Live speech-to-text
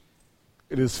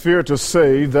It is fair to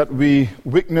say that we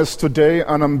witness today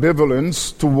an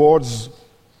ambivalence towards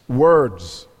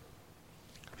words.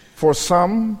 For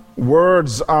some,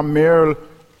 words are mere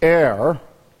air,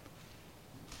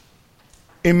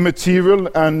 immaterial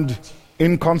and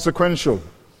inconsequential.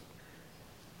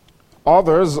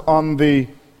 Others, on the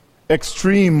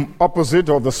extreme opposite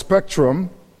of the spectrum,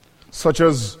 such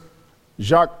as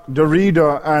Jacques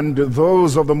Derrida and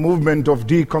those of the movement of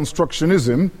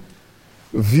deconstructionism,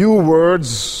 view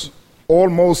words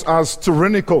almost as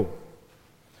tyrannical,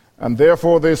 and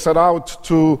therefore they set out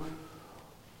to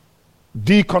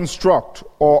deconstruct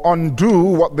or undo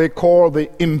what they call the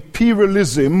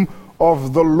imperialism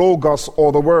of the logos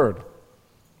or the word.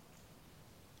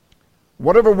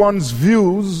 Whatever one's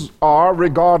views are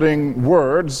regarding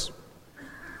words,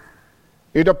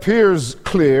 it appears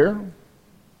clear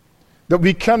that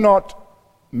we cannot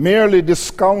merely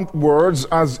discount words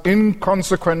as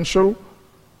inconsequential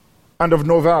and of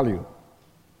no value.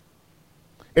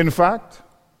 In fact,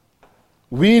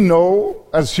 we know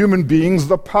as human beings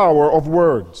the power of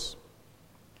words.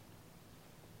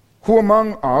 Who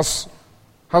among us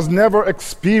has never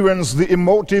experienced the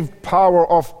emotive power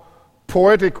of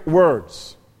poetic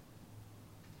words,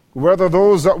 whether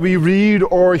those that we read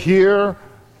or hear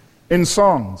in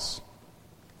songs?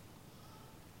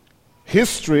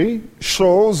 History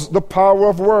shows the power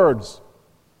of words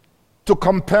to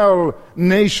compel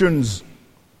nations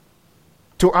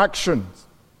to actions.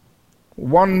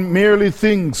 One merely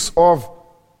thinks of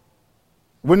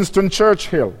Winston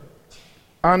Churchill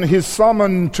and his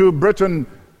summon to Britain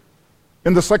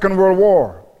in the Second World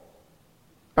War.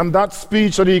 And that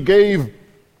speech that he gave,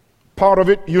 part of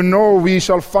it, you know, we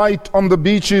shall fight on the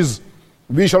beaches,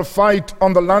 we shall fight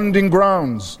on the landing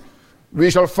grounds,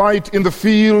 we shall fight in the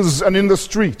fields and in the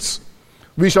streets,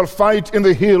 we shall fight in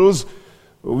the hills,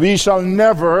 we shall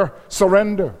never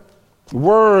surrender.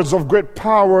 Words of great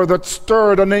power that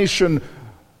stirred a nation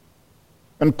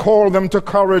and called them to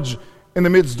courage in the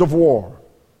midst of war.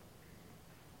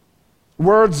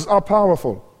 Words are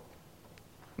powerful.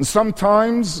 And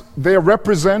sometimes they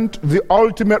represent the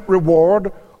ultimate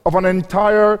reward of an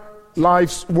entire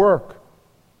life's work.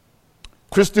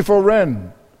 Christopher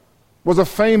Wren was a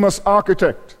famous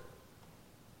architect.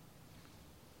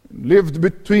 Lived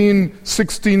between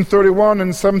 1631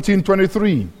 and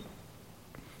 1723.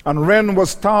 And Wren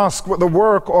was tasked with the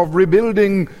work of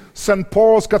rebuilding St.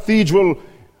 Paul's Cathedral,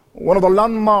 one of the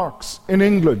landmarks in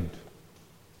England.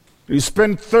 He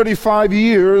spent 35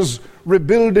 years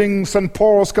rebuilding St.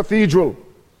 Paul's Cathedral.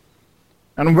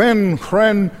 And when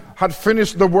Wren had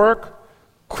finished the work,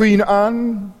 Queen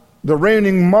Anne, the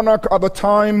reigning monarch at the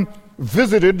time,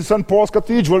 visited St. Paul's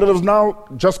Cathedral that was now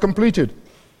just completed.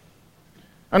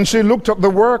 And she looked at the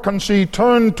work and she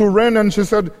turned to Wren and she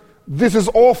said, "This is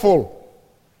awful,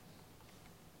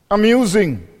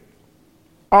 amusing,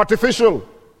 artificial."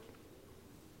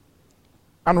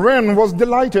 And Wren was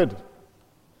delighted.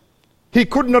 He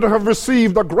could not have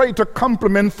received a greater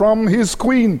compliment from his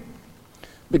queen.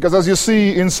 Because as you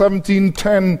see in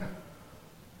 1710,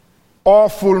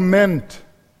 awful meant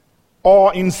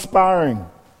awe-inspiring.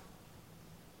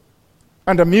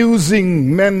 And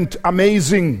amusing meant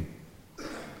amazing.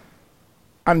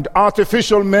 And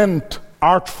artificial meant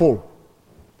artful.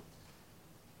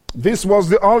 This was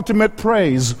the ultimate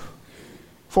praise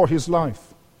for his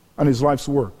life and his life's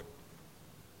work.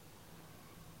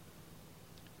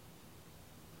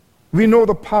 We know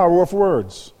the power of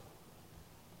words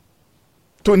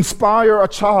to inspire a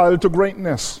child to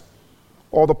greatness,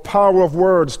 or the power of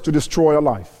words to destroy a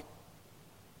life.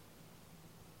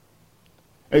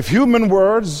 If human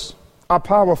words are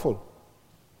powerful,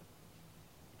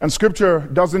 and Scripture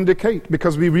does indicate,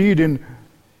 because we read in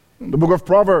the book of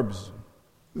Proverbs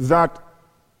that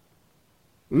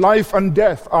life and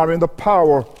death are in the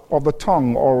power of the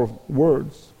tongue or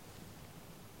words.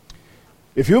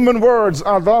 If human words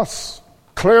are thus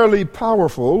clearly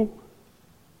powerful,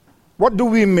 what do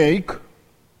we make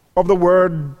of the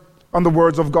word and the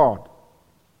words of God?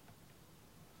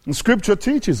 And Scripture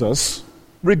teaches us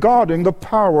regarding the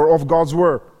power of God's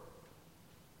word.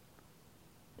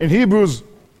 In Hebrews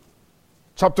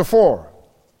chapter 4,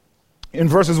 in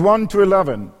verses 1 to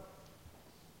 11,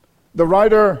 the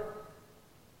writer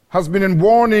has been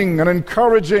warning and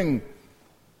encouraging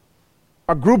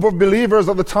a group of believers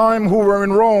at the time who were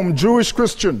in Rome, Jewish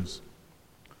Christians,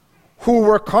 who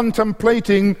were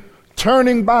contemplating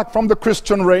turning back from the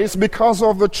Christian race because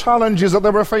of the challenges that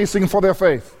they were facing for their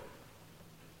faith.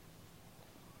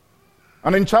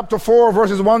 And in chapter 4,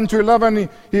 verses 1 to 11,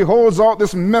 he holds out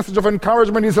this message of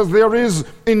encouragement. He says, there is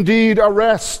indeed a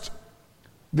rest.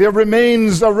 There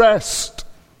remains a rest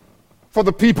for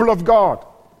the people of God.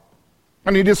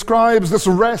 And he describes this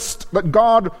rest that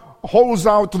God holds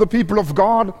out to the people of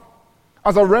God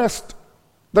as a rest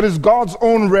that is God's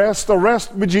own rest, a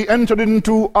rest which he entered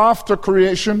into after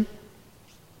creation,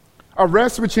 a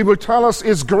rest which he will tell us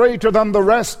is greater than the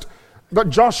rest that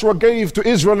Joshua gave to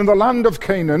Israel in the land of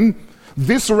Canaan.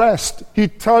 This rest, he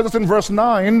tells us in verse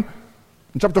 9,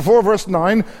 in chapter 4, verse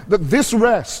 9, that this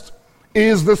rest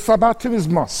is the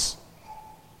Sabbatismos,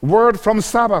 word from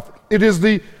Sabbath. It is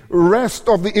the rest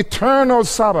of the eternal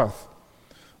Sabbath,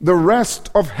 the rest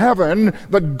of heaven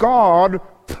that God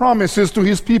promises to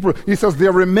his people. He says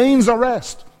there remains a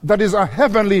rest that is a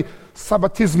heavenly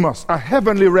Sabbatismos, a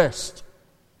heavenly rest.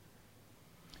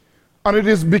 And it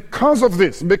is because of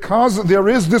this, because there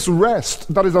is this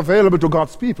rest that is available to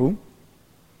God's people,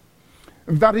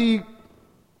 that he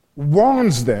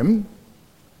warns them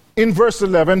in verse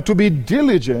 11 to be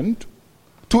diligent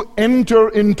to enter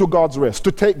into God's rest,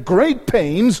 to take great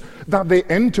pains that they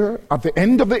enter at the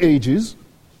end of the ages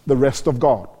the rest of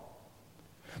God.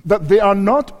 That they are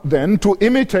not then to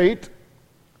imitate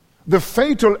the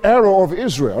fatal error of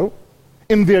Israel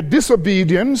in their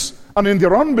disobedience and in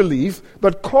their unbelief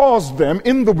that caused them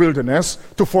in the wilderness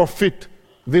to forfeit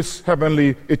this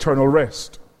heavenly eternal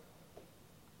rest.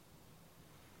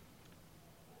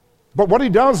 But what he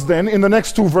does then in the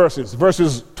next two verses,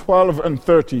 verses 12 and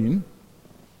 13,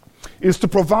 is to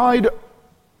provide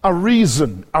a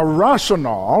reason, a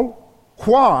rationale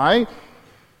why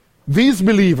these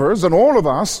believers and all of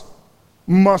us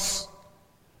must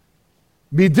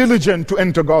be diligent to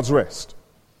enter God's rest.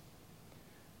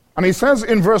 And he says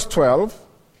in verse 12,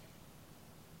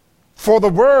 "For the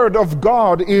word of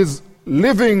God is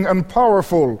living and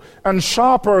powerful and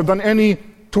sharper than any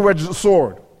two-edged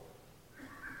sword."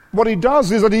 What he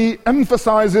does is that he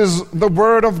emphasizes the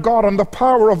word of God and the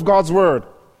power of God's word.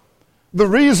 The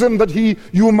reason that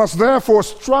you must therefore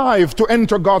strive to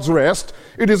enter God's rest,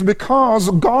 it is because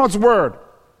God's word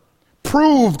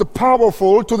proved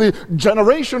powerful to the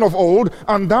generation of old,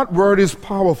 and that word is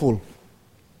powerful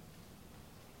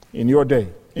in your day,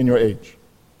 in your age.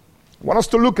 I want us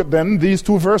to look at then these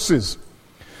two verses.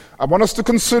 I want us to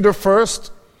consider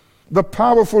first the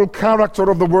powerful character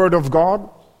of the word of God.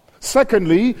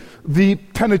 Secondly, the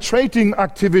penetrating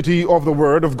activity of the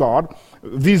word of God,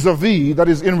 vis-a-vis, that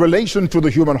is in relation to the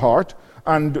human heart,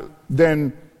 and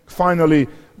then finally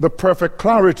the perfect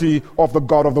clarity of the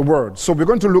God of the word. So we're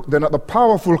going to look then at the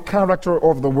powerful character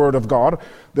of the word of God,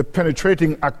 the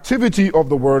penetrating activity of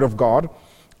the word of God,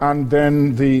 and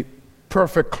then the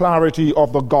perfect clarity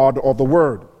of the God of the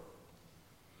word.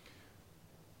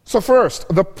 So first,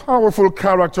 the powerful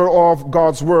character of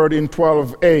God's word in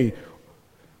 12a.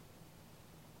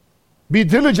 Be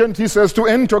diligent, he says, to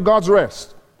enter God's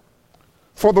rest.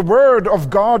 For the word of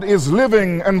God is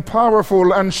living and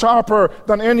powerful and sharper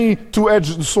than any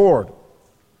two-edged sword.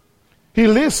 He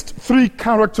lists three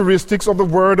characteristics of the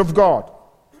word of God.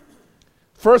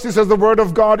 First, he says the word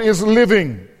of God is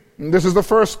living. And this is the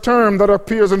first term that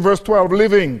appears in verse 12,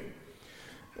 living.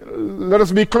 Let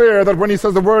us be clear that when he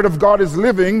says the word of God is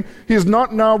living, he's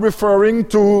not now referring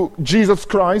to Jesus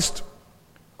Christ,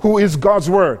 who is God's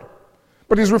word.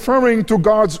 But he's referring to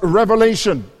God's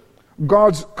revelation,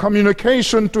 God's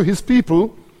communication to his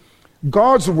people,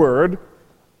 God's word,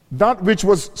 that which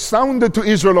was sounded to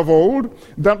Israel of old,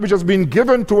 that which has been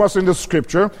given to us in the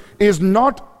scripture, is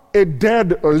not a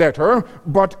dead letter,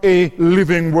 but a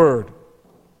living word.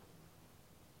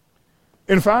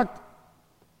 In fact,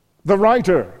 the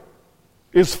writer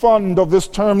is fond of this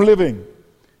term living.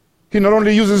 He not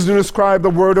only uses it to describe the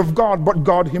word of God, but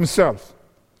God himself.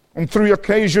 On three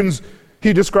occasions,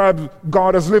 he describes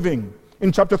God as living.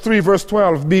 In chapter 3, verse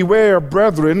 12, "Beware,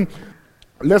 brethren,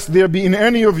 lest there be in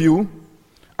any of you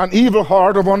an evil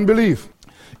heart of unbelief,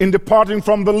 in departing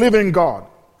from the living God."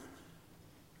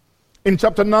 In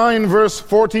chapter 9, verse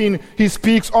 14, he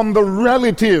speaks on the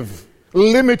relative,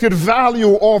 limited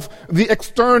value of the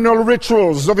external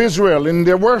rituals of Israel in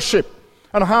their worship,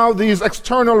 and how these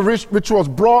external rituals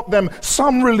brought them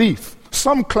some relief,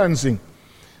 some cleansing.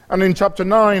 And in chapter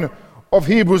 9 of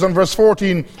Hebrews and verse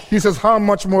 14, he says, "How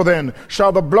much more then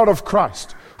shall the blood of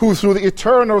Christ, who through the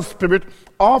eternal Spirit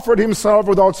offered himself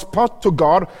without spot to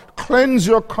God, cleanse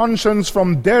your conscience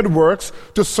from dead works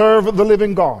to serve the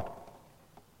living God?"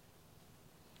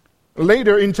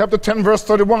 Later in chapter 10, verse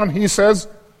 31, he says,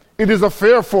 "It is a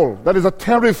fearful, that is a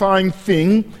terrifying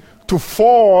thing, to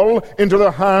fall into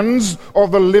the hands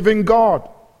of the living God."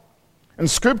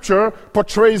 And Scripture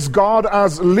portrays God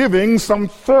as living some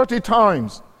 30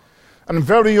 times. And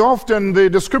very often the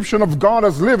description of God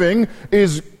as living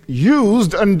is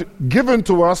used and given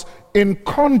to us in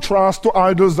contrast to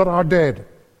idols that are dead.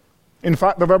 In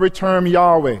fact, the very term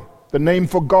Yahweh, the name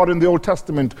for God in the Old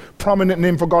Testament, prominent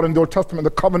name for God in the Old Testament, the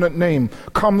covenant name,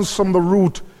 comes from the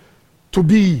root to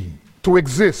be, to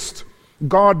exist.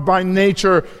 God by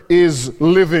nature is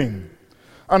living.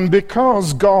 And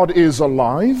because God is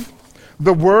alive,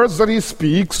 the words that he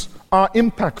speaks are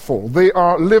impactful. They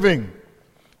are living.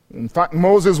 In fact,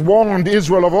 Moses warned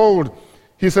Israel of old.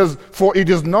 He says, "For it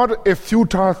is not a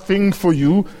futile thing for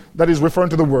you," that is referring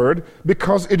to the word,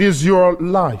 "because it is your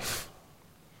life.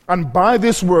 And by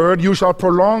this word you shall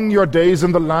prolong your days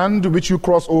in the land which you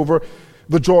cross over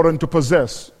the Jordan to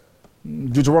possess."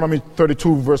 Deuteronomy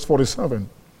 32, verse 47.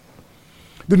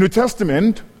 The New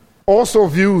Testament also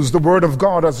views the word of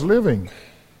God as living.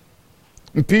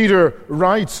 And Peter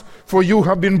writes, "For you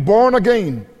have been born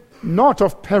again, not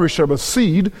of perishable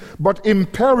seed, but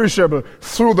imperishable,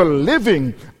 through the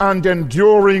living and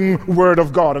enduring word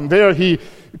of God." And there he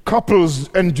couples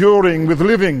enduring with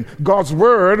living. God's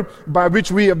word, by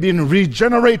which we have been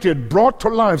regenerated, brought to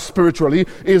life spiritually,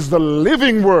 is the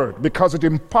living word because it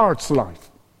imparts life,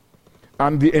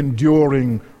 and the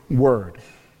enduring word.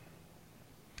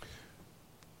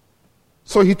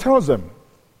 So he tells them,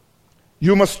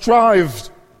 you must strive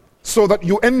so that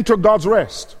you enter God's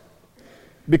rest.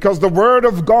 Because the word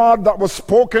of God that was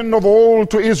spoken of old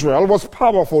to Israel was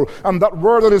powerful, and that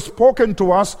word that is spoken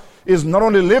to us is not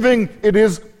only living, it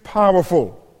is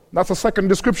powerful. That's a second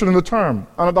description in the term,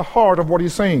 and at the heart of what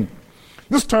he's saying.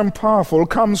 This term powerful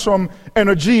comes from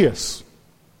energias,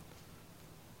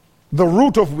 the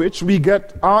root of which we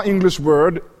get our English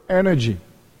word energy.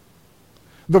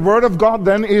 The word of God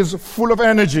then is full of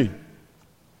energy.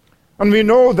 And we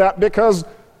know that because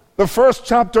the first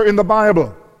chapter in the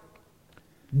Bible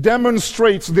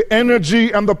demonstrates the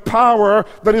energy and the power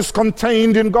that is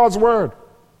contained in God's word.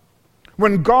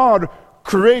 When God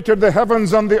created the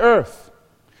heavens and the earth,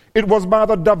 it was by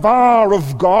the davar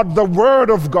of God, the word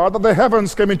of God, that the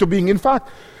heavens came into being. In fact,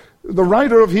 the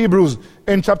writer of Hebrews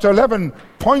in chapter 11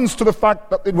 points to the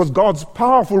fact that it was God's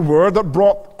powerful word that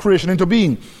brought creation into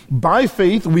being. By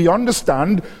faith, we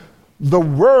understand the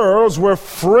worlds were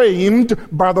framed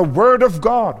by the word of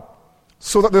God,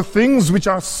 so that the things which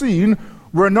are seen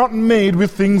were not made with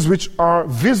things which are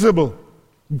visible.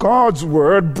 God's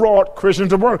word brought creation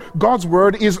into the world. God's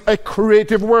word is a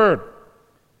creative word.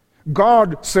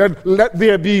 God said, "Let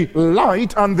there be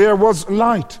light," and there was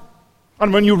light.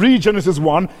 And when you read Genesis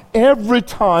 1, every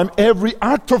time, every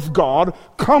act of God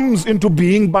comes into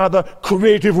being by the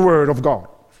creative word of God.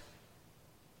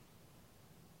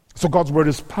 So God's word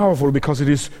is powerful because it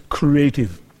is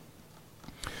creative.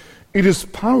 It is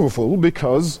powerful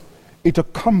because it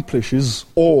accomplishes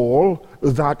all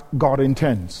that God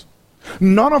intends.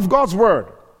 None of God's word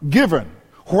given,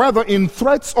 whether in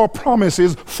threats or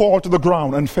promises, fall to the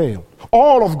ground and fail.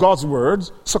 All of God's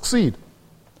words succeed.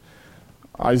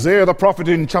 Isaiah the prophet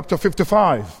in chapter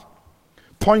 55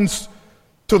 points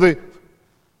to the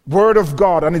word of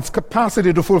God and its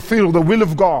capacity to fulfill the will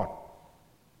of God.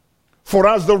 "For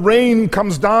as the rain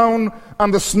comes down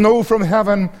and the snow from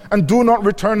heaven, and do not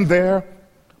return there,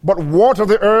 but water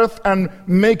the earth and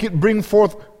make it bring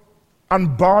forth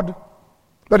and bud,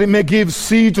 that it may give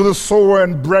seed to the sower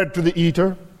and bread to the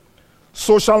eater,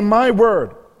 so shall my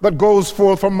word that goes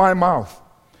forth from my mouth.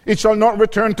 It shall not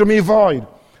return to me void,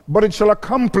 but it shall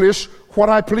accomplish what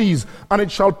I please, and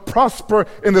it shall prosper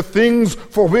in the things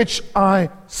for which I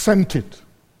sent it."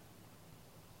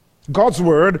 God's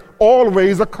word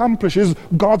always accomplishes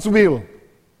God's will,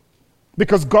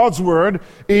 because God's word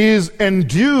is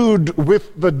endued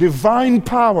with the divine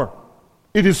power.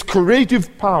 It is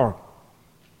creative power.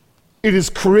 It is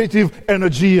creative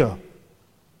energia.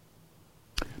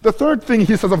 The third thing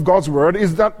he says of God's word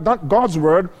is that God's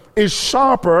word is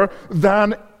sharper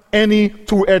than any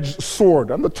two-edged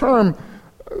sword. And the term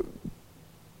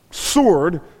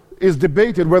sword is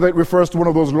debated whether it refers to one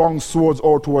of those long swords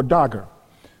or to a dagger.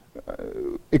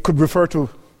 It could refer to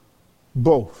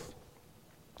both.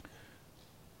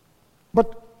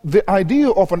 But the idea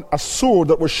of a sword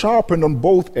that was sharpened on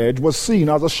both edges was seen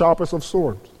as the sharpest of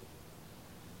swords.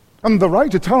 And the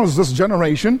writer tells this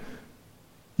generation,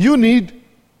 you need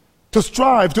to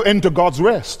strive to enter God's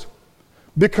rest,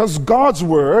 because God's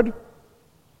word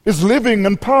is living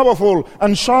and powerful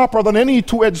and sharper than any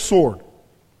two-edged sword.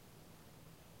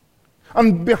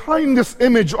 And behind this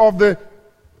image of the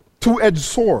two-edged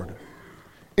sword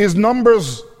is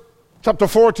Numbers chapter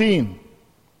 14.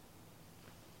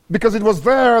 Because it was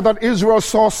there that Israel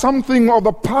saw something of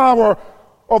the power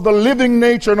of the living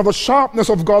nature and of the sharpness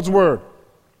of God's word.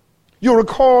 You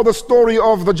recall the story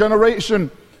of the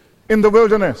generation in the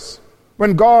wilderness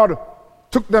when God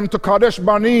took them to Kadesh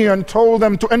Barnea and told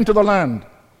them to enter the land.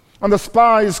 And the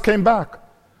spies came back.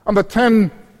 And the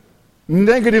 10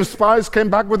 negative spies came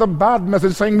back with a bad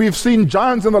message saying, we've seen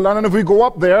giants in the land, and if we go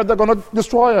up there, they're going to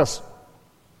destroy us.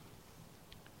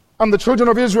 And the children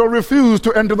of Israel refused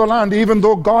to enter the land, even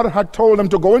though God had told them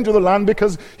to go into the land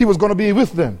because he was going to be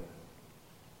with them.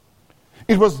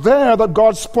 It was there that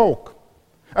God spoke.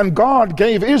 And God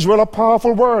gave Israel a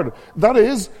powerful word. That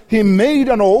is, he made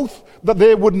an oath that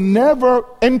they would never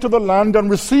enter the land and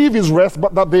receive his rest,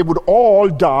 but that they would all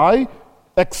die,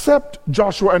 except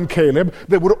Joshua and Caleb.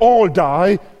 They would all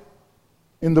die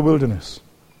in the wilderness.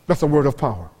 That's a word of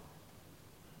power.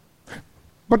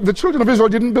 But the children of Israel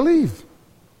didn't believe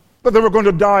that they were going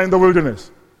to die in the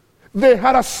wilderness. They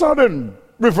had a sudden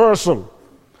reversal,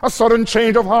 a sudden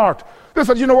change of heart. They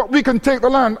said, you know what, we can take the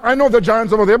land. I know the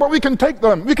giants over there, but we can take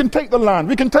them. We can take the land.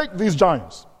 We can take these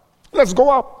giants. Let's go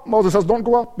up. Moses says, don't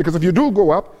go up, because if you do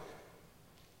go up,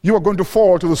 you are going to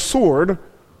fall to the sword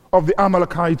of the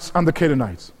Amalekites and the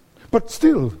Canaanites. But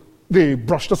still, they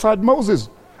brushed aside Moses,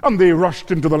 and they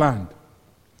rushed into the land.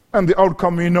 And the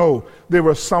outcome we know, they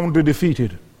were soundly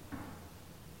defeated.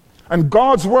 And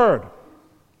God's word,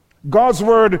 God's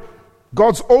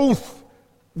oath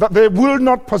that they will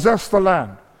not possess the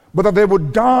land, but that they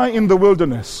would die in the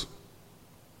wilderness,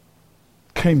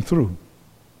 came through.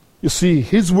 You see,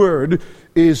 his word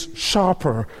is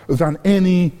sharper than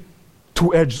any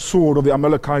two-edged sword of the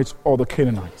Amalekites or the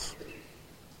Canaanites.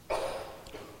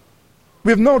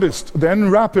 We've noticed then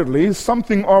rapidly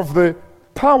something of the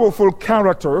powerful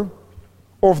character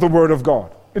of the word of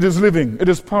God. It is living, it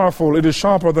is powerful, it is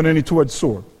sharper than any two-edged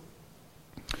sword.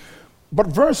 But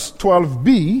verse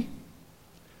 12b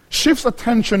shifts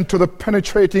attention to the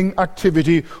penetrating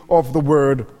activity of the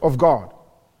word of God.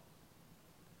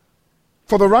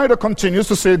 For the writer continues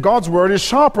to say, God's word is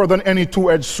sharper than any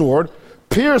two-edged sword,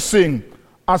 piercing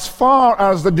as far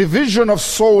as the division of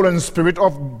soul and spirit,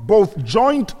 of both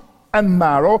joint and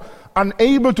marrow, and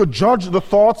able to judge the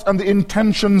thoughts and the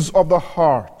intentions of the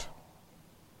heart.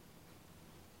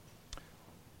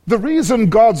 The reason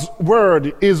God's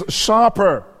word is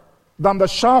sharper than the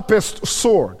sharpest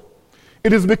sword,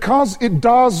 it is because it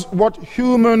does what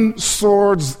human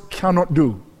swords cannot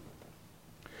do.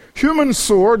 Human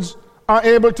swords are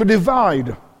able to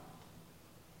divide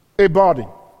a body.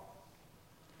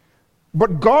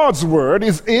 But God's word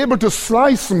is able to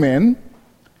slice men,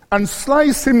 and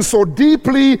slice him so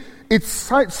deeply it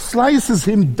slices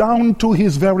him down to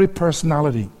his very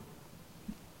personality.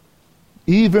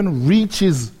 Even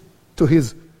reaches to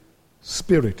his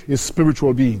spirit, his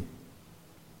spiritual being.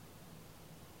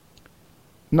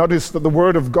 Notice that the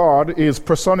word of God is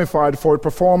personified, for it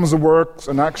performs the works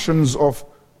and actions of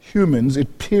humans.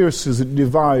 It pierces, it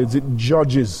divides, it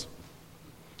judges.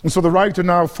 And so the writer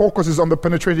now focuses on the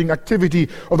penetrating activity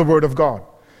of the word of God.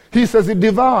 He says it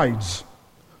divides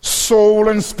soul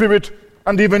and spirit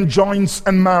and even joints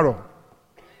and marrow.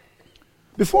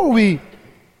 Before we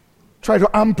try to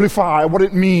amplify what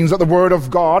it means that the word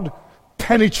of God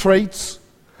penetrates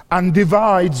and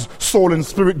divides soul and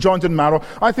spirit, joint and marrow,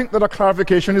 I think that a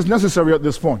clarification is necessary at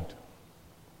this point.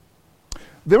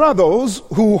 There are those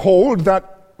who hold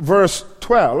that verse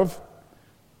 12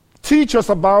 teach us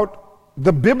about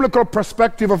the biblical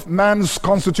perspective of man's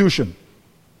constitution.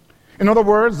 In other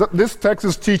words, that this text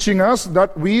is teaching us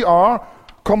that we are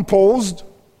composed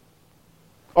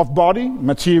of body,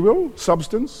 material,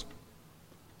 substance,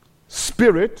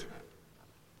 spirit,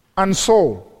 and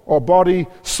soul, or body,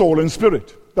 soul, and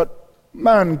spirit. That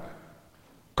man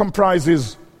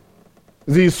comprises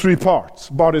these three parts,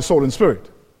 body, soul, and spirit.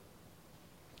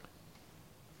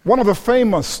 One of the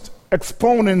famous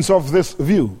exponents of this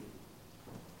view,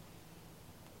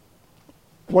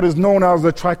 what is known as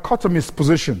the trichotomist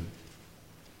position,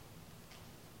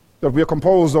 that we are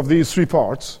composed of these three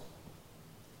parts,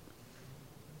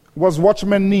 was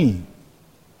Watchman Nee.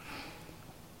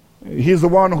 He's the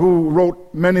one who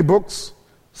wrote many books.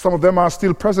 Some of them are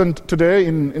still present today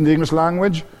in the English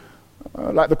language,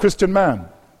 like The Christian Man.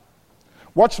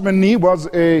 Watchman Nee was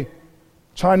a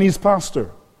Chinese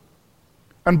pastor,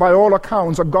 and by all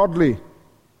accounts a godly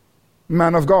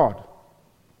man of God.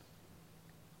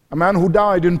 A man who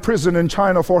died in prison in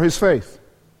China for his faith.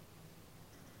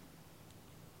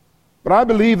 But I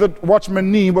believe that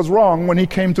Watchman Nee was wrong when he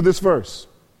came to this verse,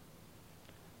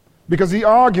 because he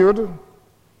argued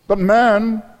that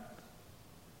man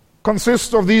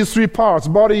consists of these three parts,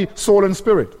 body, soul, and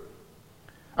spirit.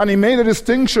 And he made a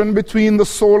distinction between the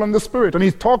soul and the spirit. And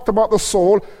he talked about the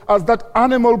soul as that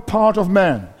animal part of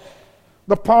man,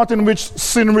 the part in which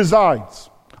sin resides,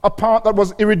 a part that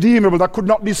was irredeemable, that could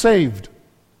not be saved.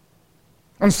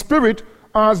 And spirit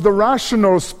as the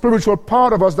rational spiritual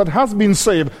part of us that has been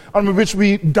saved and with which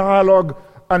we dialogue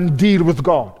and deal with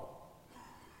God.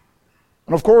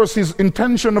 And of course, his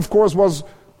intention, of course, was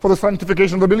for the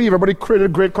sanctification of the believer, but it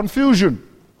created great confusion.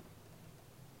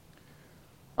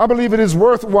 I believe it is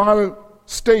worthwhile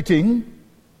stating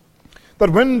that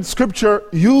when Scripture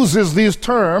uses these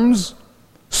terms,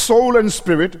 soul and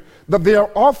spirit, that they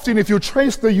are often, if you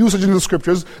trace the usage in the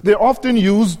Scriptures, they are often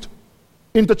used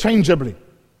interchangeably,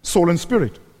 soul and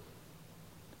spirit.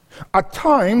 At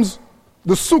times,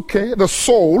 the suke, the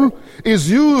soul, is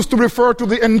used to refer to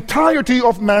the entirety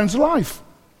of man's life.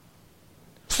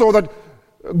 So that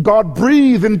God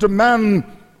breathed into man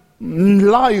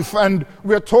life, and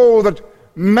we are told that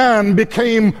man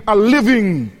became a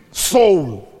living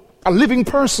soul, a living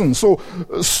person. So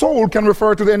soul can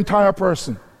refer to the entire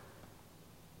person.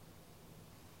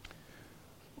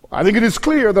 I think it is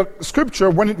clear that Scripture,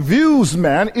 when it views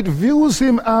man, it views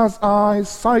him as a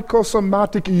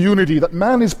psychosomatic unity, that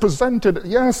man is presented,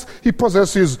 yes, he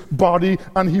possesses body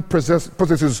and he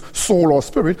possesses soul or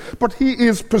spirit, but he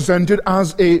is presented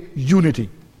as a unity.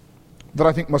 That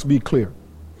I think must be clear.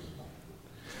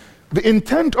 The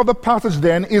intent of the passage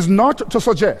then is not to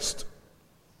suggest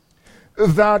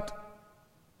that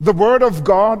the Word of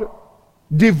God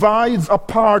divides a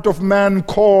part of man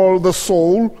called the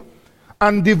soul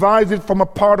and divides it from a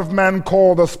part of man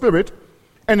called the spirit,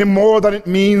 any more than it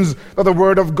means that the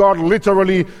Word of God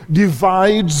literally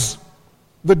divides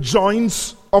the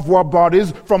joints of our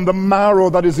bodies from the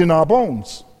marrow that is in our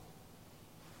bones.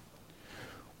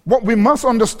 What we must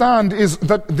understand is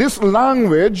that this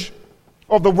language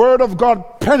of the Word of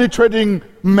God penetrating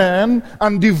man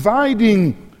and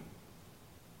dividing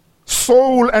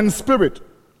soul and spirit,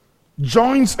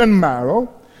 joints and marrow,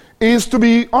 is to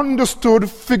be understood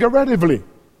figuratively.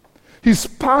 He's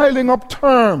piling up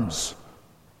terms,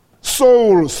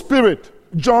 soul, spirit,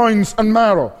 joints, and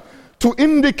marrow, to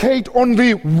indicate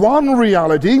only one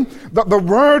reality, that the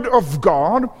Word of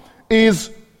God is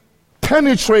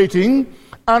penetrating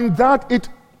and that it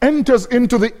enters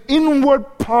into the inward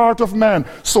part of man.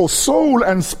 So soul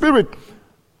and spirit,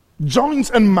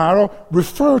 joints and marrow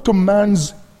refer to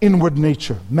man's inward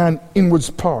nature, man's inward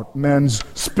part, man's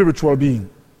spiritual being.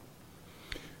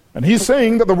 And he's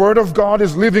saying that the Word of God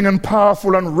is living and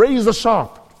powerful and razor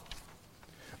sharp,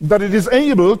 that it is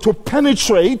able to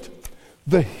penetrate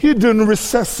the hidden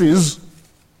recesses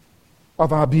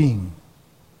of our being.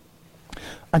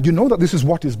 And you know that this is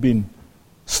what is being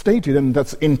stated, and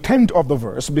that's the intent of the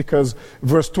verse, because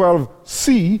verse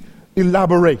 12c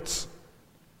elaborates,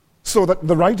 so that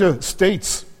the writer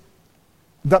states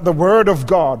that the Word of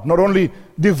God not only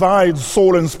divides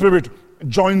soul and spirit,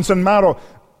 joints and marrow,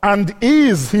 and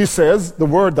is, he says, the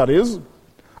word that is,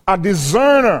 a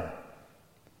discerner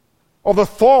of the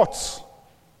thoughts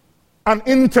and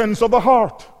intents of the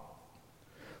heart.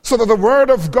 So that the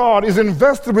Word of God is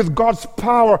invested with God's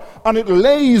power and it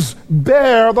lays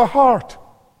bare the heart.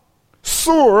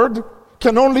 Sword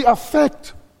can only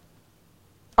affect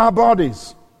our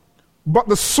bodies, but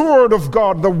the sword of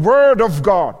God, the Word of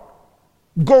God,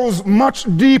 goes much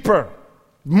deeper,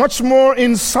 much more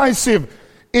incisive.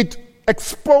 It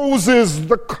exposes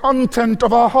the content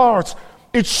of our hearts.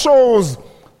 It shows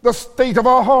the state of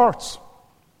our hearts.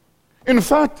 In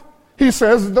fact, he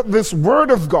says that this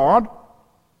Word of God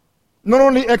not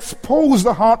only exposes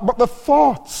the heart, but the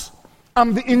thoughts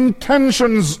and the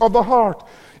intentions of the heart.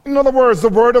 In other words, the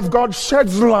Word of God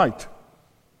sheds light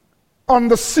on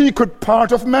the secret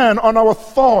part of man, on our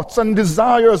thoughts and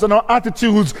desires and our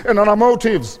attitudes and on our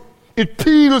motives. It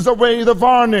peels away the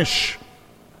varnish.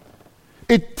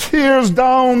 It tears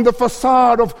down the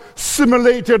facade of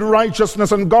simulated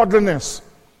righteousness and godliness.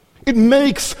 It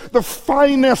makes the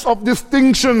finest of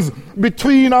distinctions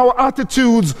between our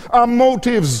attitudes, our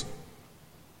motives,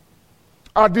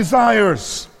 our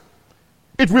desires.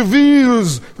 It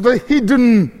reveals the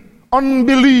hidden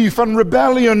unbelief and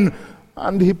rebellion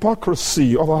and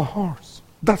hypocrisy of our hearts.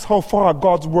 That's how far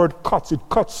God's Word cuts. It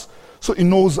cuts so it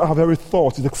knows our very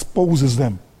thoughts. It exposes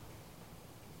them.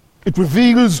 It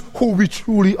reveals who we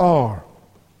truly are.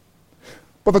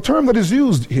 But the term that is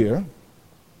used here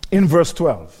in verse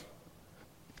 12,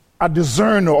 a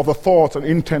discerner of the thoughts and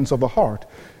intents of the heart,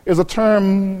 is a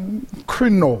term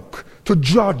krinok, to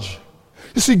judge.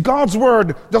 You see, God's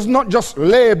Word does not just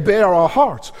lay bare our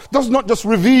hearts, does not just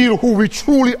reveal who we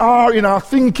truly are in our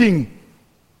thinking,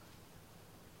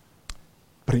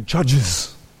 but it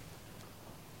judges.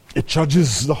 It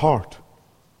judges the heart.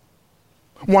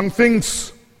 One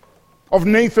thinks of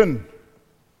Nathan,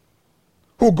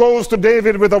 who goes to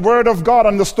David with the Word of God,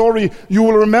 and the story you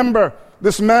will remember.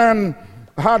 This man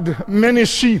had many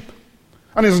sheep,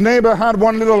 and his neighbor had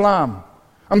one little lamb.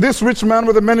 And this rich man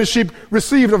with the many sheep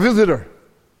received a visitor.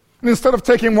 And instead of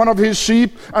taking one of his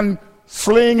sheep and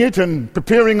slaying it and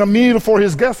preparing a meal for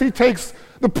his guest, he takes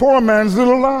the poor man's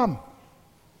little lamb.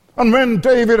 And when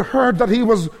David heard that, he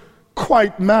was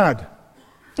quite mad.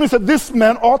 He said, "This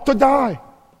man ought to die."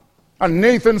 And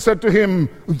Nathan said to him,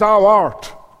 "Thou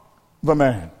art the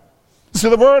man." See,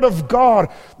 the word of God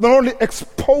not only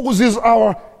exposes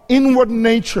our inward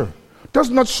nature, does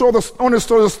not only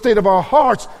show the state of our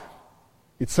hearts,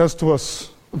 it says to us,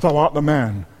 "Thou art the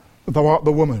man, thou art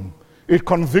the woman." It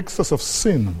convicts us of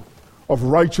sin, of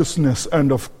righteousness,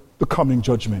 and of the coming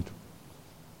judgment.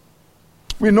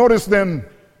 We notice then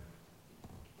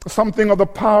something of the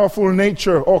powerful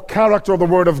nature or character of the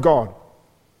Word of God.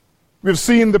 We've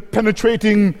seen the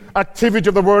penetrating activity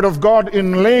of the Word of God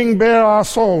in laying bare our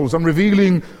souls and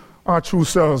revealing our true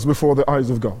selves before the eyes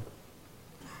of God.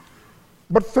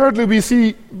 But thirdly, we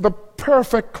see the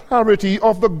perfect clarity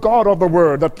of the God of the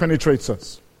Word that penetrates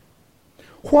us.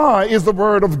 Why is the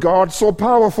Word of God so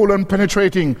powerful and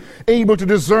penetrating, able to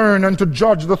discern and to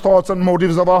judge the thoughts and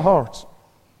motives of our hearts?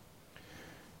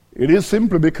 It is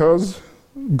simply because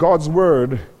God's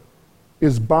Word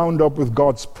is bound up with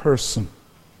God's person.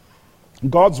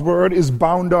 God's Word is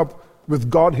bound up with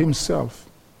God Himself.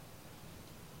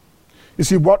 You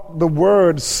see, what the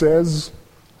Word says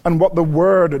and what the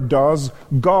Word does,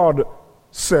 God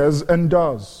says and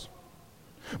does.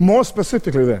 More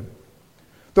specifically then,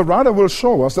 the writer will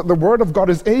show us that the Word of God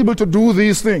is able to do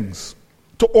these things,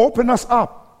 to open us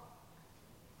up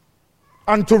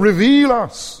and to reveal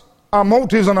us, our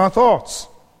motives and our thoughts,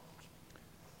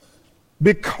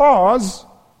 because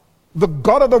the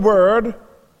God of the Word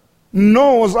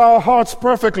knows our hearts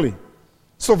perfectly.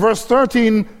 So verse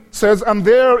 13 says, "And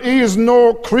there is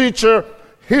no creature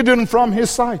hidden from His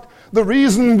sight." The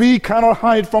reason we cannot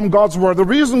hide from God's Word, the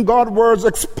reason God's Word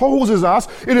exposes us,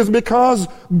 it is because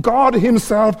God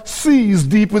Himself sees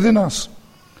deep within us.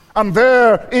 And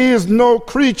there is no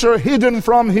creature hidden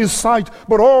from His sight,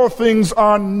 but all things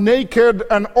are naked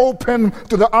and open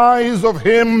to the eyes of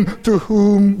Him to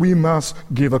whom we must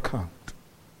give account.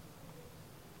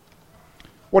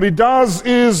 What He does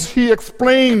is He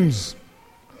explains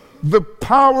the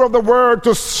power of the Word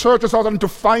to search us out and to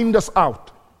find us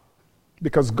out.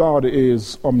 Because God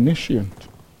is omniscient.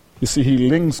 You see, He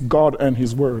links God and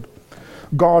His Word.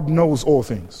 God knows all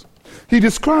things. He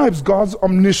describes God's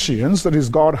omniscience, that is,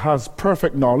 God has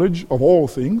perfect knowledge of all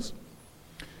things.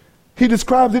 He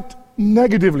describes it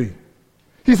negatively.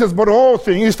 He says, but all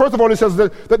things, first of all, He says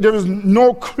that there is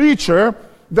no creature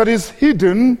that is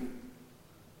hidden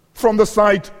from the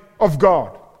sight of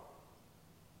God.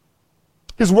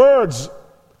 His words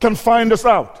can find us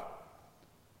out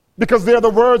because they are the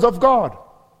words of God,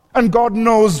 and God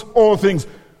knows all things.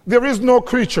 There is no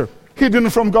creature hidden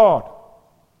from God.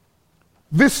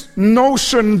 This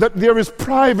notion that there is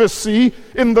privacy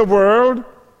in the world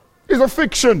is a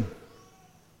fiction.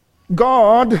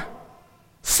 God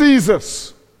sees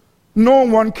us. No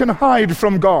one can hide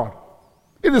from God.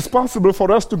 It is possible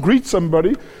for us to greet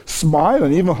somebody, smile,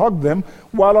 and even hug them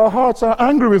while our hearts are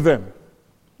angry with them,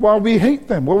 while we hate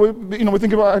them. Well, we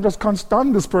think about, I just can't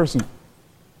stand this person.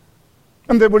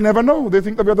 And they will never know. They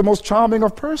think that we are the most charming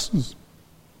of persons.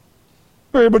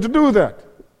 We're able to do that.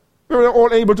 We're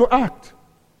all able to act.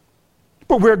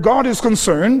 But where God is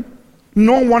concerned,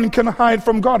 no one can hide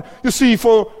from God. You see,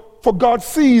 for God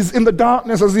sees in the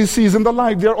darkness as He sees in the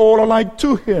light. They're all alike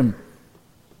to Him.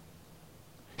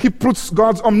 He puts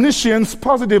God's omniscience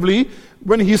positively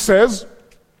when He says,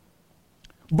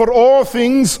 but all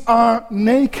things are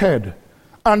naked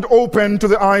and open to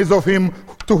the eyes of Him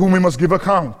to whom we must give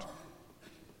account.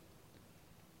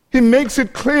 He makes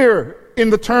it clear in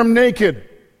the term naked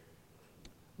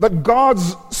that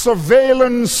God's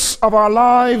surveillance of our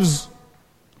lives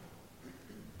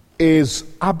is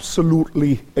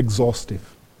absolutely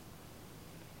exhaustive.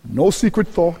 No secret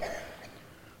thought,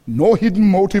 no hidden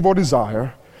motive or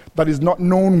desire that is not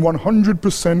known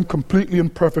 100% completely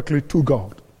and perfectly to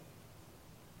God.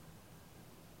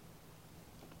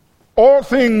 All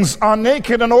things are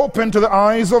naked and open to the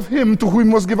eyes of Him to whom we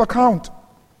must give account.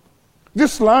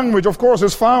 This language, of course,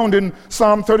 is found in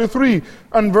Psalm 33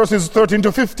 and verses 13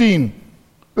 to 15.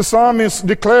 The psalmist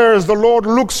declares, the Lord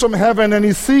looks from heaven and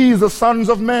He sees the sons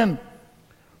of men.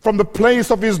 From the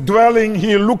place of His dwelling,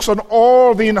 He looks on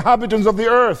all the inhabitants of the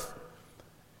earth.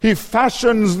 He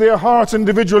fashions their hearts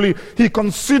individually. He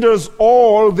considers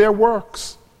all their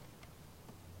works.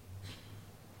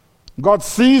 God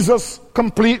sees us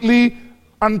completely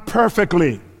and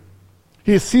perfectly.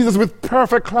 He sees us with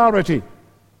perfect clarity.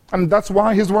 And that's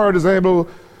why His Word is able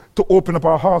to open up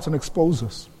our hearts and expose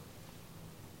us.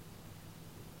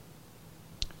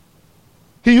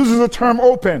 he uses the term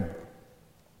open.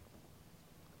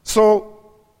 So,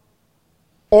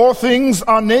 all things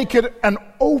are naked and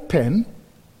open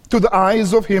to the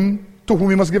eyes of him to whom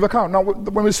we must give account. Now,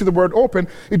 when we see the word open,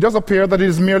 it does appear that it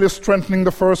is merely strengthening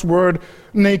the first word,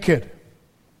 naked.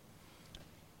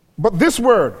 But this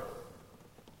word,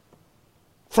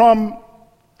 from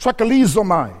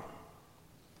trachalizomai,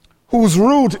 whose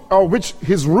root, or which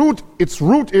his root, its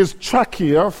root is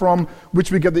trachea, from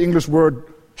which we get the English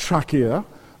word trachea,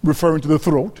 referring to the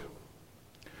throat.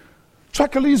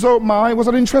 Trachalizomai was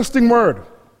an interesting word.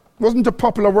 It wasn't a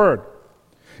popular word.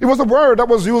 It was a word that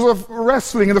was used of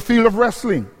wrestling, in the field of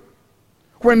wrestling.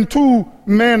 When two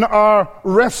men are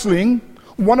wrestling,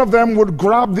 one of them would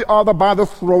grab the other by the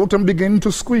throat and begin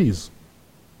to squeeze.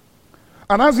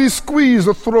 And as he squeezed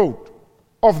the throat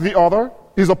of the other,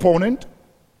 his opponent,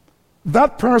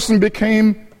 that person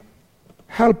became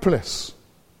helpless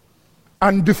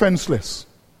and defenseless.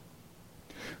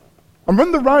 And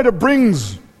when the writer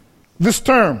brings this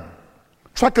term,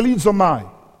 trachalizomai,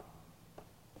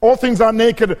 all things are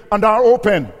naked and are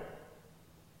open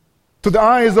to the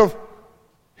eyes of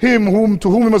him to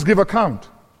whom we must give account.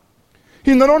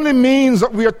 He not only means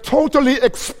that we are totally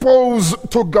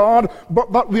exposed to God,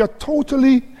 but that we are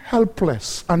totally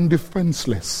helpless and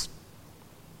defenseless.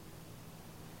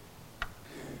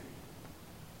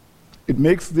 It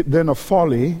makes it then a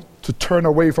folly to turn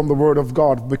away from the word of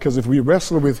God, because if we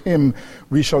wrestle with him,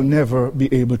 we shall never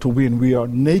be able to win. We are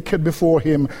naked before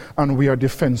him and we are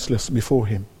defenseless before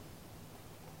him.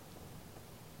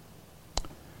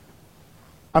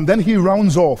 And then he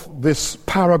rounds off this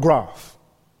paragraph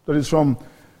that is from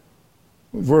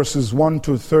verses 1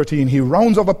 to 13. He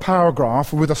rounds off a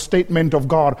paragraph with a statement of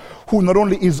God, who not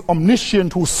only is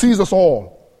omniscient, who sees us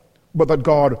all, but that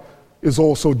God is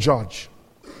also judge.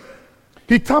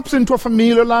 He taps into a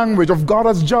familiar language of God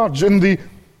as judge in the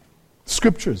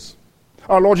scriptures.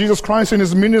 Our Lord Jesus Christ in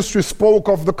his ministry spoke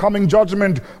of the coming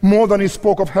judgment more than he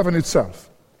spoke of heaven itself.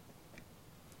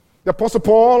 The Apostle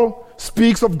Paul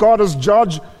speaks of God as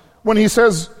judge when he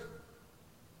says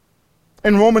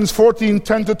in Romans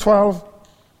 14:10-12,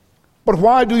 "But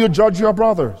why do you judge your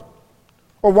brother?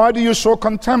 Or why do you show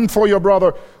contempt for your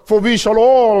brother? For we shall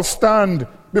all stand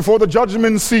before the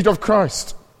judgment seat of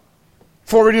Christ.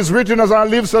 For it is written, as I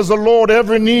live, says the Lord,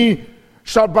 every knee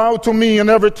shall bow to me and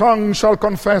every tongue shall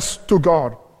confess to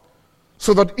God.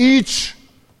 So that each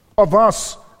of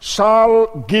us shall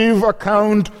give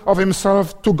account of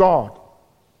himself to God."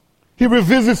 He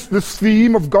revisits this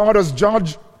theme of God as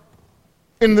judge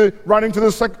in the writing to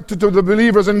the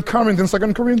believers in Corinth, in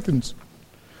 2 Corinthians.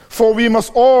 "For we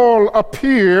must all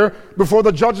appear before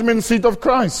the judgment seat of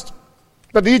Christ,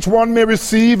 that each one may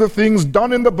receive the things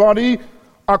done in the body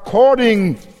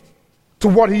according to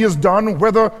what he has done,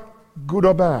 whether good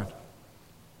or bad."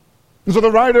 And so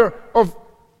the writer of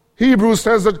Hebrews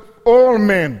says that all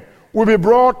men will be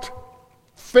brought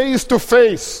face to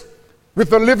face with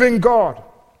the living God,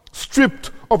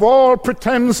 stripped of all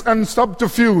pretense and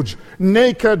subterfuge,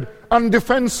 naked and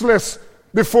defenseless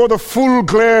before the full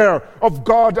glare of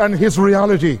God and his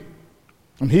reality.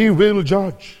 And he will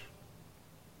judge.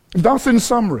 Thus, in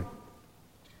summary,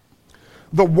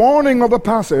 the warning of the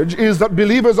passage is that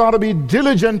believers are to be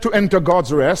diligent to enter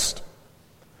God's rest,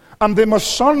 and they must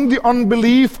shun the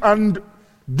unbelief and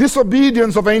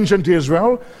disobedience of ancient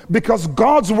Israel, because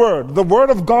God's word, the word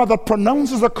of God that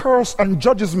pronounces a curse and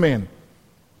judges men,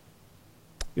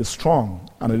 is strong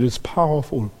and it is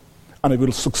powerful, and it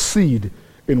will succeed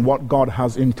in what God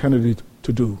has intended it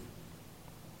to do.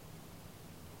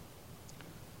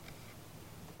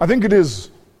 I think it is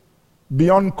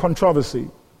beyond controversy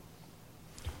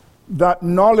that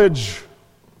knowledge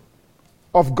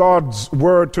of God's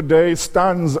word today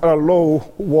stands at a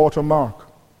low water mark.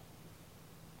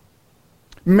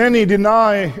 Many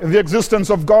deny the existence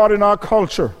of God in our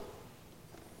culture.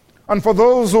 And for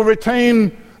those who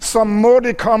retain some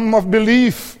modicum of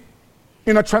belief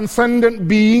in a transcendent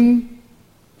being,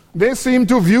 they seem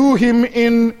to view him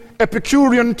in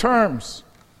Epicurean terms.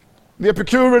 The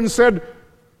Epicureans said,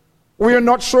 "We are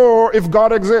not sure if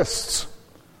God exists,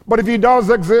 but if he does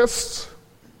exist,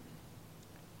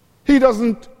 he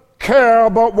doesn't care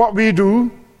about what we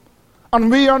do, and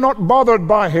we are not bothered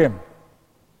by him."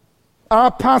 Our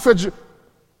passage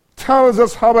tells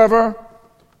us, however,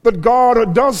 that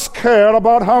God does care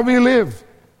about how we live.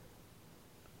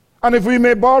 And if we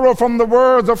may borrow from the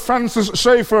words of Francis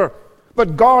Schaeffer,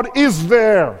 that God is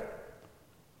there,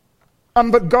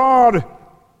 and that God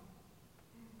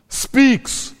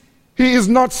speaks, he is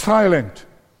not silent.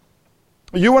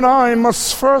 You and I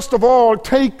must first of all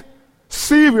take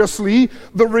seriously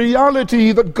the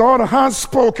reality that God has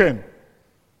spoken.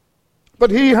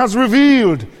 that he has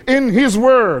revealed in his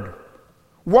word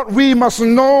what we must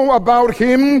know about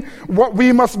him, what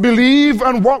we must believe,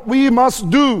 and what we must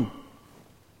do.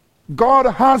 God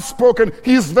has spoken.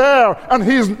 He's there, and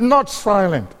he's not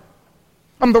silent.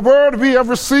 And the word we have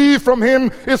received from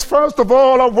him is first of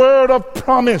all a word of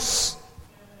promise,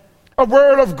 a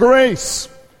word of grace.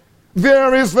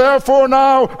 There is therefore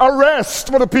now a rest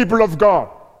for the people of God.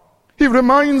 He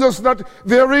reminds us that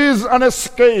there is an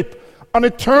escape, an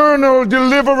eternal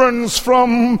deliverance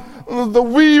from the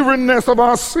weariness of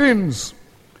our sins.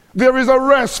 There is a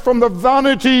rest from the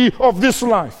vanity of this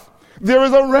life. There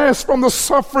is a rest from the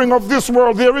suffering of this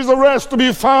world. There is a rest to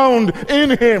be found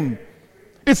in him.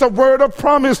 It's a word of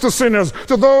promise to sinners,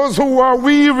 to those who are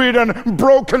wearied and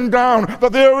broken down,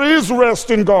 that there is rest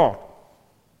in God.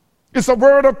 It's a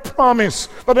word of promise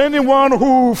that anyone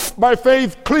who by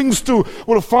faith clings to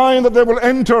will find that they will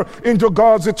enter into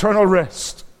God's eternal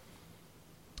rest.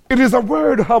 It is a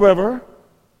word, however,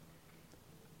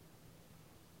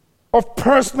 of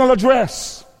personal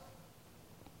address.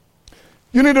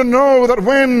 You need to know that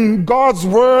when God's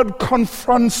word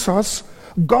confronts us,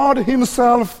 God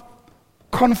himself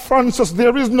confronts us.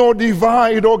 There is no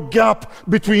divide or gap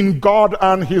between God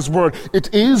and his word.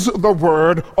 It is the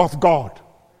word of God.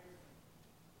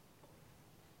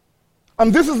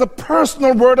 And this is a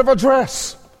personal word of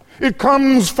address. It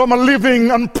comes from a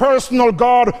living and personal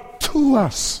God to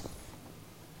us.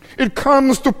 It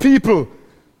comes to people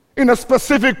in a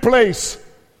specific place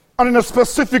and in a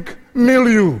specific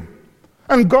milieu.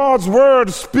 And God's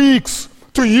word speaks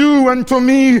to you and to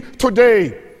me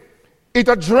today. It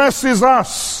addresses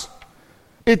us.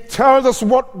 It tells us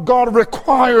what God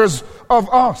requires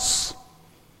of us.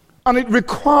 And it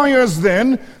requires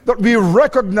then that we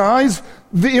recognize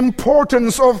the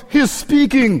importance of his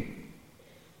speaking.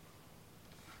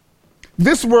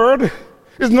 This word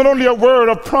is not only a word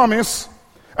of promise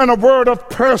and a word of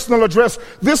personal address.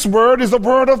 This word is a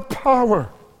word of power.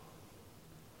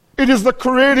 It is the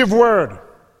creative word.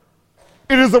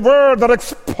 It is the word that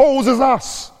exposes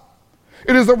us.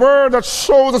 It is the word that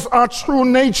shows us our true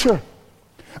nature.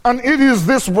 And it is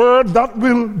this word that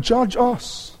will judge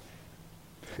us.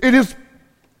 It is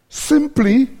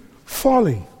simply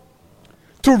folly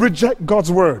to reject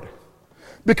God's word,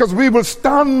 because we will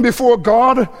stand before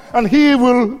God and he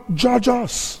will judge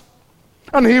us.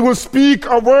 And he will speak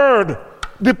a word,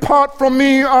 "Depart from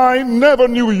me, I never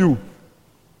knew you."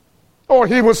 Or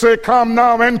he will say, "Come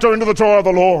now, enter into the joy of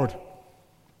the Lord."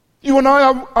 You and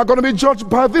I are going to be judged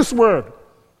by this word.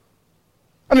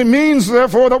 And it means,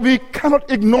 therefore, that we cannot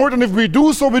ignore it, and if we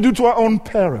do so, we do to our own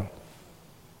peril.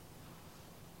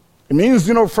 It means,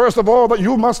 first of all, that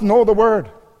you must know the word.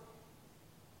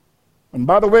 And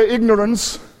by the way,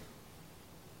 ignorance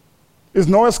is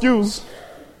no excuse.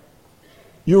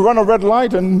 You run a red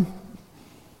light and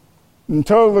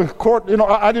tell the court,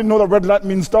 I didn't know that red light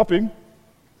means stopping.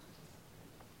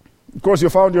 Of course, you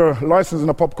found your license in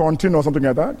a popcorn tin or something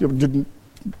like that. You didn't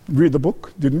read the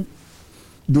book, didn't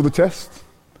do the test.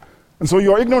 And so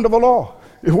you are ignorant of the law.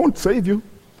 It won't save you.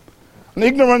 And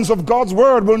ignorance of God's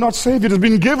word will not save you. It has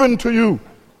been given to you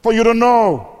for you to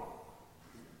know.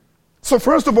 So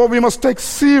first of all, we must take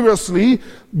seriously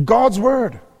God's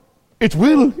word. It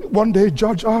will one day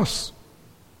judge us.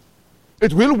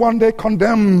 It will one day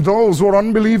condemn those who are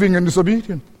unbelieving and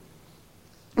disobedient.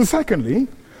 And secondly,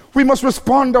 we must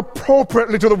respond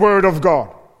appropriately to the word of God.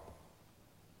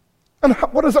 And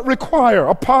what does that require,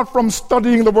 apart from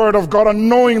studying the word of God and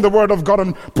knowing the word of God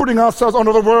and putting ourselves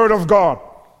under the word of God?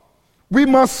 We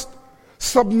must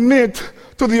submit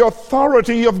to the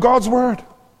authority of God's word.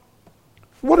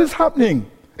 What is happening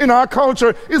in our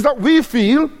culture is that we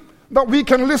feel that we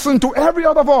can listen to every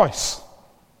other voice.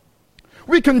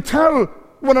 We can tell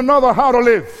one another how to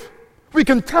live. We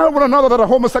can tell one another that a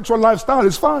homosexual lifestyle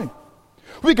is fine.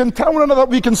 We can tell one another that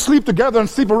we can sleep together and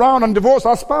sleep around and divorce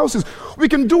our spouses. We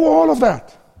can do all of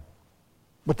that.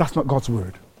 But that's not God's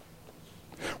word.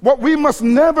 What we must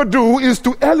never do is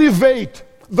to elevate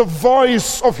the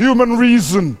voice of human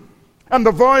reason and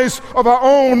the voice of our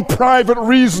own private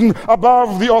reason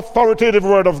above the authoritative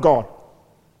word of God.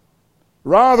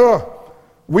 Rather,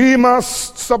 we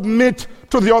must submit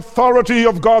to the authority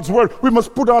of God's word. We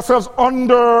must put ourselves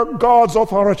under God's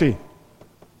authority.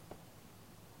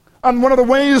 And one of the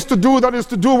ways to do that is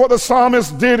to do what the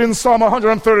psalmist did in Psalm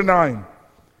 139.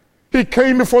 He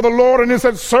came before the Lord and he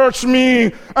said, "Search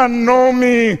me and know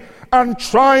me, and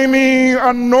try me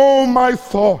and know my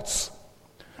thoughts,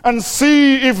 and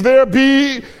see if there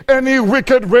be any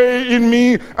wicked way in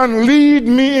me, and lead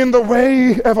me in the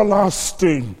way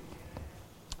everlasting."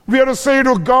 We are to say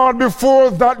to God before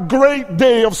that great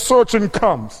day of searching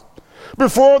comes,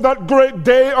 Before that great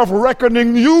day of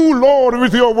reckoning, you, Lord,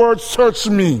 with your word, search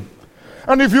me.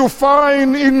 And if you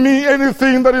find in me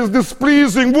anything that is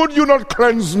displeasing, would you not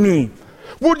cleanse me?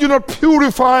 Would you not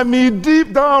purify me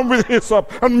deep down with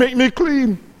hyssop and make me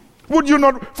clean? Would you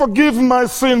not forgive my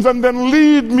sins and then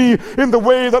lead me in the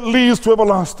way that leads to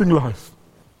everlasting life?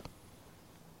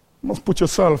 You must put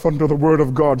yourself under the word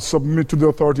of God, submit to the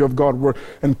authority of God,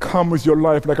 and come with your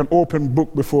life like an open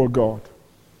book before God.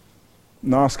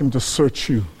 And ask him to search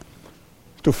you,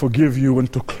 to forgive you,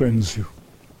 and to cleanse you.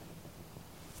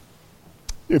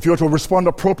 If you're to respond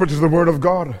appropriately to the word of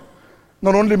God,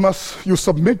 not only must you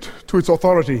submit to its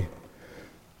authority,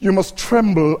 you must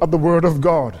tremble at the word of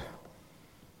God.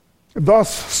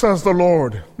 Thus says the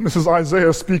Lord. This is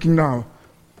Isaiah speaking now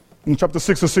in chapter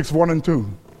 66, 1 and 2.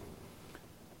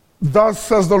 Thus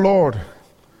says the Lord,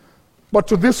 but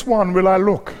to this one will I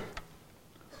look,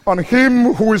 on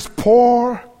him who is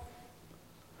poor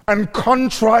and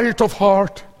contrite of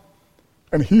heart,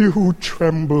 and he who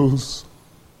trembles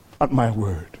at my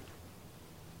word.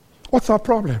 What's our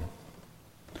problem?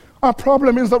 Our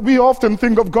problem is that we often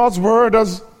think of God's word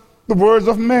as the words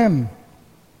of men,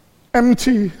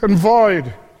 empty and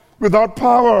void, without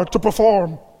power to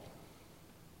perform.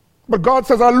 But God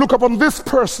says, I look upon this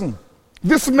person,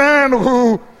 this man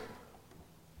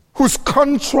who's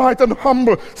contrite and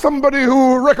humble, somebody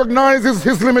who recognizes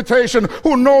his limitation,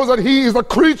 who knows that he is a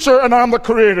creature and I'm the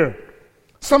creator.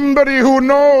 Somebody who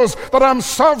knows that I'm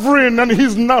sovereign and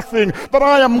he's nothing, that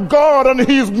I am God and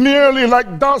he's merely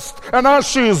like dust and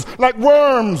ashes, like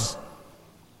worms.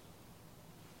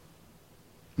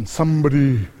 And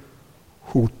somebody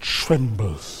who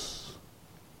trembles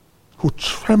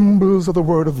at the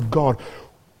word of God,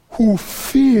 who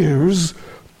fears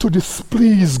to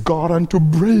displease God and to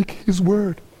break his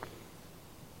word.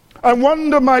 I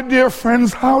wonder, my dear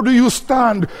friends, how do you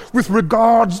stand with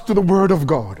regards to the word of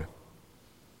God?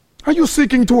 Are you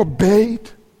seeking to obey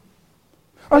it?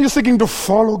 Are you seeking to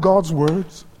follow God's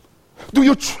words? Do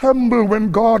you tremble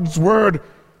when God's word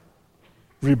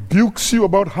rebukes you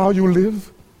about how you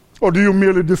live? Or do you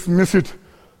merely dismiss it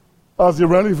as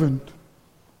irrelevant?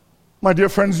 My dear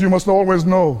friends, you must always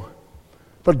know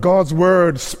that God's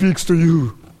word speaks to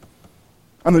you,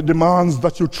 and it demands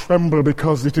that you tremble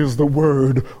because it is the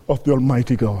word of the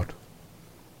Almighty God.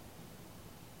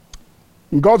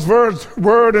 And God's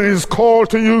word and his call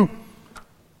to you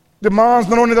demands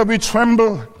not only that we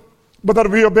tremble, but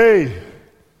that we obey.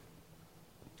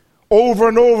 Over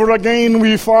and over again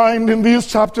we find in these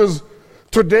chapters,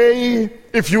 today,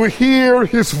 if you hear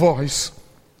his voice,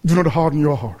 do not harden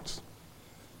your hearts.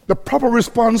 The proper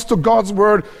response to God's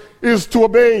word is to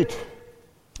obey it.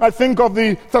 I think of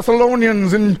the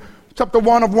Thessalonians in chapter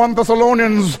 1 of 1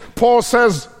 Thessalonians. Paul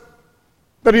says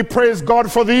that he praised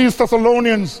God for these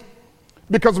Thessalonians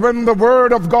because when the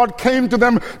word of God came to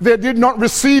them, they did not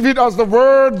receive it as the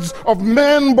words of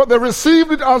men, but they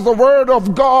received it as the word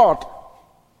of God.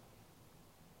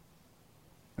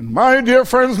 And my dear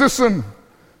friends, listen,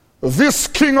 this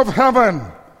King of heaven,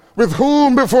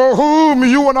 before whom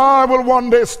you and I will one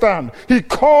day stand, he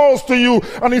calls to you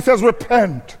and he says,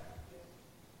 repent.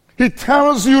 He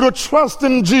tells you to trust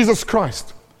in Jesus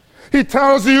Christ. He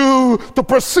tells you to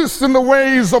persist in the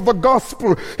ways of the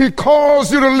gospel. He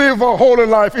calls you to live a holy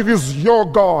life. It is your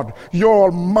God, your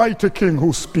almighty King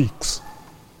who speaks.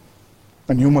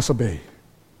 And you must obey.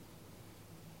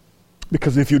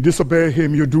 Because if you disobey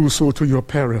him, you do so to your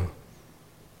peril.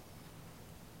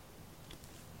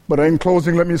 But in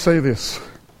closing, let me say this.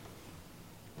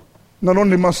 Not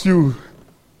only must you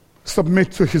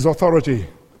submit to his authority,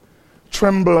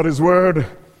 tremble at his word,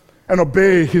 and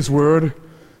obey his word,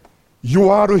 you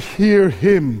are to hear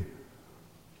him,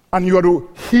 and you are to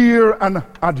hear and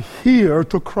adhere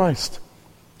to Christ.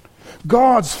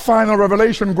 God's final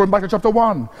revelation, going back to chapter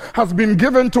 1, has been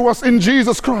given to us in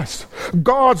Jesus Christ.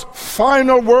 God's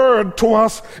final word to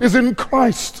us is in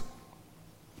Christ.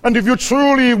 And if you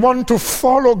truly want to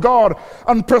follow God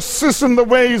and persist in the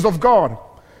ways of God,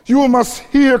 you must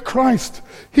hear Christ.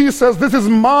 He says, this is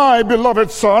my beloved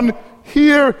Son.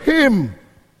 Hear him.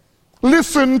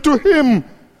 Listen to him.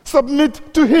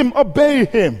 Submit to him. Obey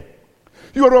him.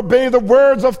 You are to obey the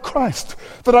words of Christ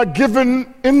that are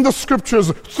given in the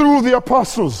scriptures through the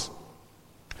apostles.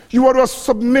 You are to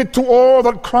submit to all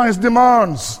that Christ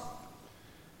demands.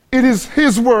 It is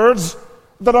his words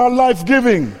that are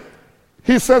life-giving.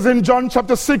 He says in John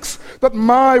chapter 6 that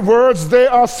my words, they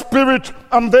are spirit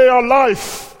and they are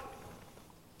life.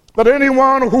 That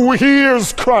anyone who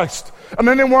hears Christ and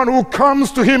anyone who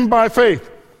comes to him by faith,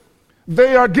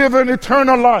 they are given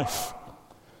eternal life.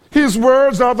 His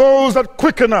words are those that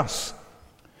quicken us.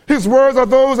 His words are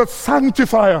those that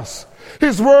sanctify us.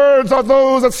 His words are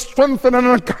those that strengthen and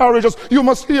encourage us. You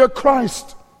must hear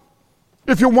Christ.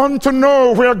 If you want to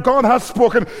know where God has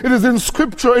spoken, it is in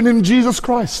Scripture and in Jesus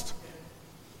Christ.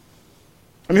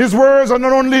 And His words are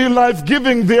not only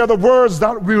life-giving, they are the words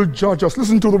that will judge us.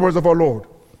 Listen to the words of our Lord.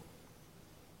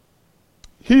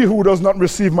 He who does not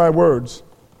receive my words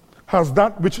has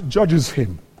that which judges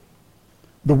him.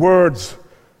 The words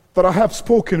that I have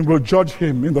spoken will judge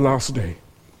him in the last day.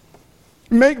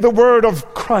 Make the word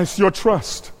of Christ your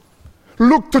trust.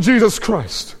 Look to Jesus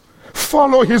Christ.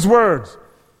 Follow His words.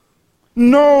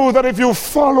 Know that if you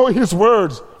follow His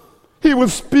words, He will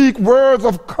speak words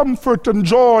of comfort and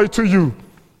joy to you.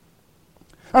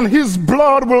 And His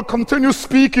blood will continue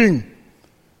speaking.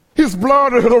 His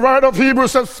blood, the writer of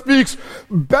Hebrews says, speaks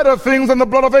better things than the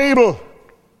blood of Abel.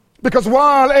 Because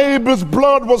while Abel's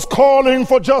blood was calling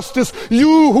for justice,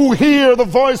 you who hear the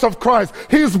voice of Christ,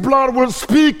 His blood will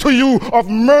speak to you of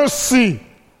mercy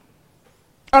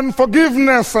and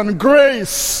forgiveness and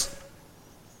grace.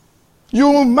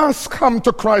 You must come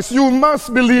to Christ. You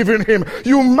must believe in Him.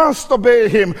 You must obey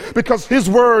Him, because His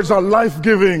words are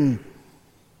life-giving.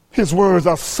 His words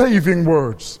are saving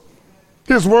words.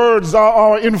 His words are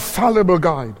our infallible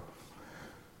guide.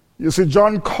 You see,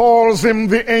 John calls Him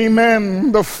the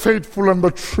Amen, the faithful and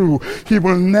the true. He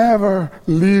will never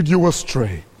lead you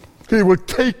astray. He will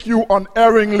take you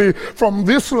unerringly from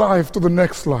this life to the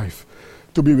next life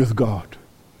to be with God.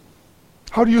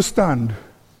 How do you stand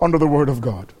under the Word of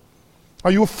God?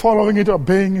 Are you following it,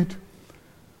 obeying it?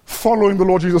 Following the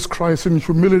Lord Jesus Christ in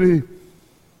humility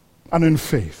and in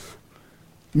faith?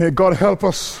 May God help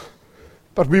us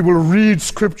that we will read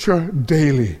Scripture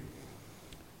daily.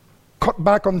 Cut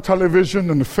back on television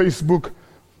and Facebook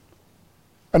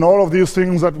and all of these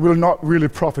things that will not really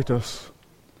profit us.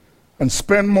 And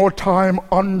spend more time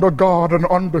under God and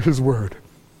under His Word.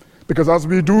 Because as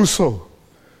we do so,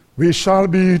 we shall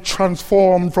be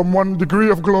transformed from one degree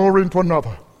of glory into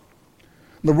another.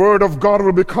 The Word of God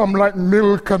will become like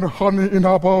milk and honey in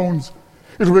our bones.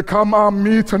 It will become our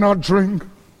meat and our drink.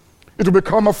 It will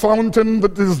become a fountain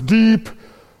that is deep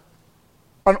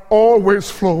and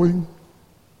always flowing.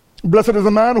 Blessed is the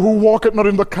man who walketh not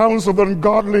in the counsel of the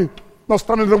ungodly, nor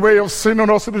stand in the way of sin,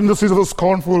 nor sit in the seat of the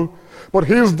scornful. But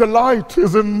his delight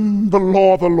is in the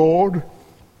law of the Lord.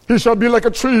 He shall be like a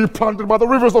tree planted by the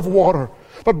rivers of water,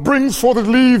 that brings forth its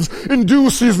leaves in due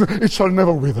season. It shall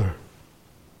never wither.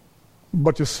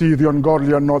 But you see, the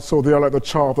ungodly are not so. They are like the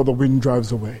chaff that the wind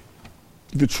drives away.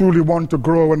 If you truly want to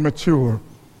grow and mature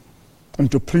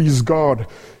and to please God,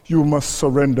 you must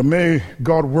surrender. May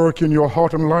God work in your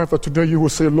heart and life that today you will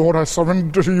say, Lord, I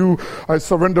surrender to you. I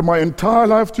surrender my entire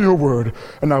life to your word,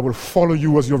 and I will follow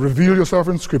you as you reveal yourself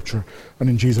in Scripture and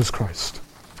in Jesus Christ.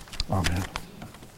 Amen.